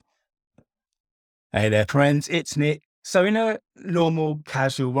Hey there, friends. It's Nick. So, in a normal,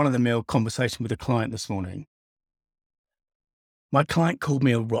 casual, run of the mill conversation with a client this morning, my client called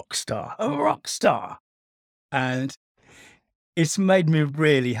me a rock star, a rock star. And it's made me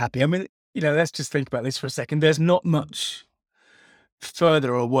really happy. I mean, let's just think about this for a second. There's not much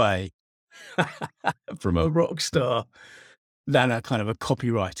further away from a rock star than a kind of a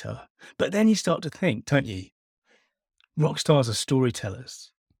copywriter. But then you start to think, don't you? Rock stars are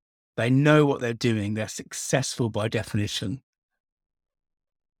storytellers. They know what they're doing. They're successful by definition.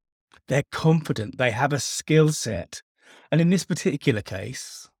 They're confident. They have a skill set. And in this particular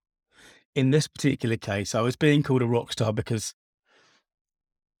case, I was being called a rock star because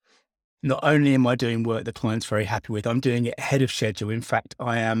not only am I doing work the client's very happy with, I'm doing it ahead of schedule. In fact,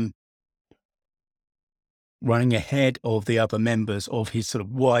 I am running ahead of the other members of his sort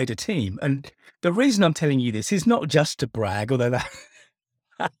of wider team. And the reason I'm telling you this is not just to brag, although that,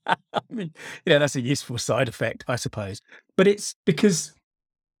 I mean, that's a useful side effect, I suppose. But it's because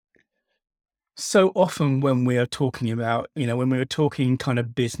so often when we are talking about, when we were talking kind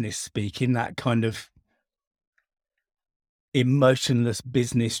of business speak in that kind of emotionless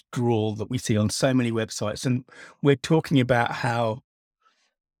business drawl that we see on so many websites, and we're talking about how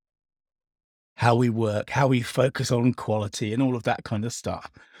we work, how we focus on quality and all of that kind of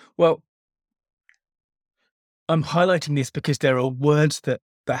stuff. Well, I'm highlighting this because there are words that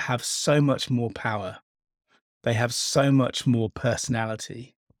have so much more power. They have so much more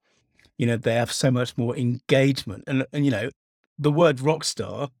personality. They have so much more engagement. And the word rock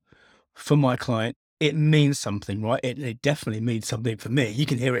star for my client, it means something, right? It definitely means something for me. You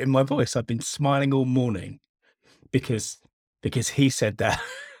can hear it in my voice. I've been smiling all morning because he said that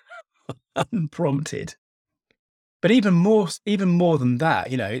unprompted. But even more than that,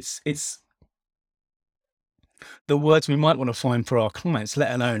 it's the words we might want to find for our clients,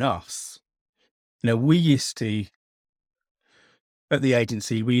 let alone us. We used to at the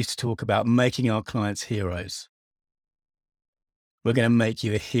agency, we used to talk about making our clients heroes. We're going to make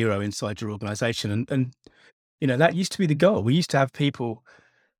you a hero inside your organization. And that used to be the goal. We used to have people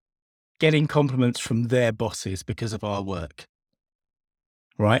getting compliments from their bosses because of our work.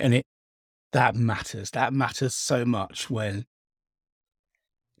 Right. And that matters. That matters so much when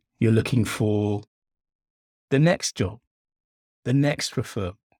you're looking for the next job, the next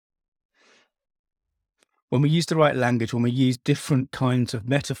referral. When we use the right language, when we use different kinds of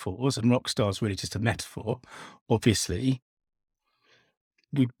metaphors, and Rockstar is really just a metaphor, obviously,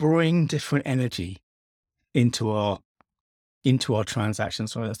 we bring different energy into our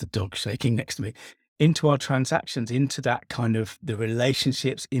transactions. Sorry, that's the dog shaking next to me. Into our transactions, into that kind of the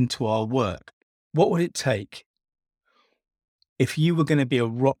relationships, into our work. What would it take if you were going to be a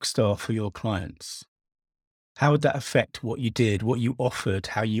rock star for your clients? How would that affect what you did, what you offered,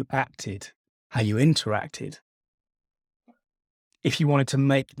 how you acted, how you interacted? If you wanted to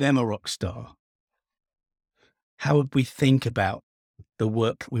make them a rock star, how would we think about the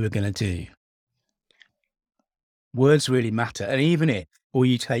work we were going to do? Words really matter. And even if all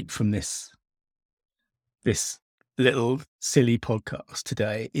you take from this little silly podcast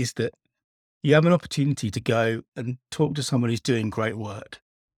today is that you have an opportunity to go and talk to someone who's doing great work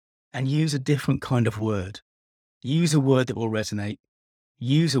and use a different kind of word. Use a word that will resonate.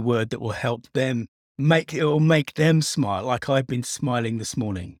 Use a word that will help them make them smile like I've been smiling this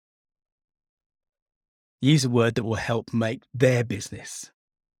morning. Use a word that will help make their business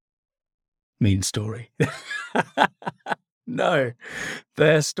mean story. No,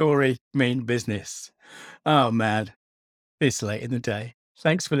 their story mean business. Oh man, it's late in the day.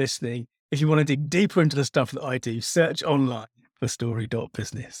 Thanks for listening. If you want to dig deeper into the stuff that I do, search online for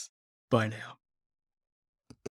story.business. Bye now.